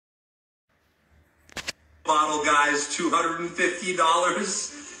Bottle, guys,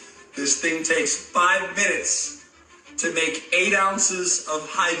 $250. This thing takes 5 minutes to make 8 ounces of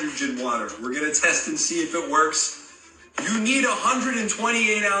hydrogen water. We're gonna test and see if it works. You need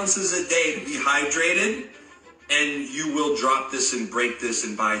 128 ounces a day to be hydrated, and you will drop this and break this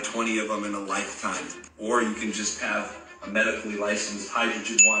and buy 20 of them in a lifetime. Or you can just have a medically licensed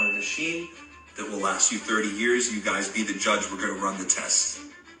hydrogen water machine that will last you 30 years. You guys be the judge. We're gonna run the test.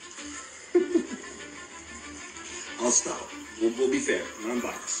 I'll stop. We'll be fair. We're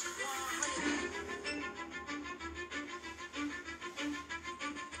unbiased.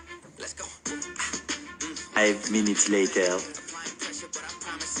 Let's go. 5 minutes later.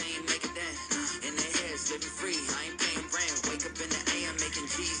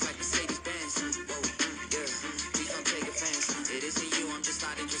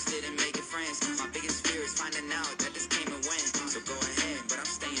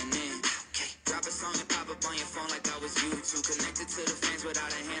 Connected to the fans without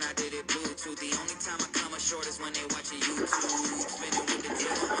a hand, I did it Bluetooth. The only time I come up short is when they watching YouTube. Spinning with the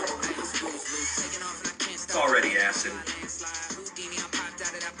deal, taking off and I can't stop. It's already acid. Houdini, I popped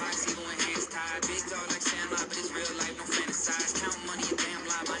out of that box even when hands tied. Big dog like Sandlot, but it's real life, no fantasize. Count money, a damn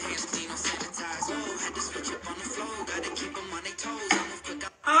lie, my hands clean, no sanitize. Oh, had to switch up on the flow, gotta keep them on their toes. I move quick.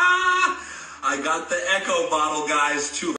 I got the Echo bottle, guys, too.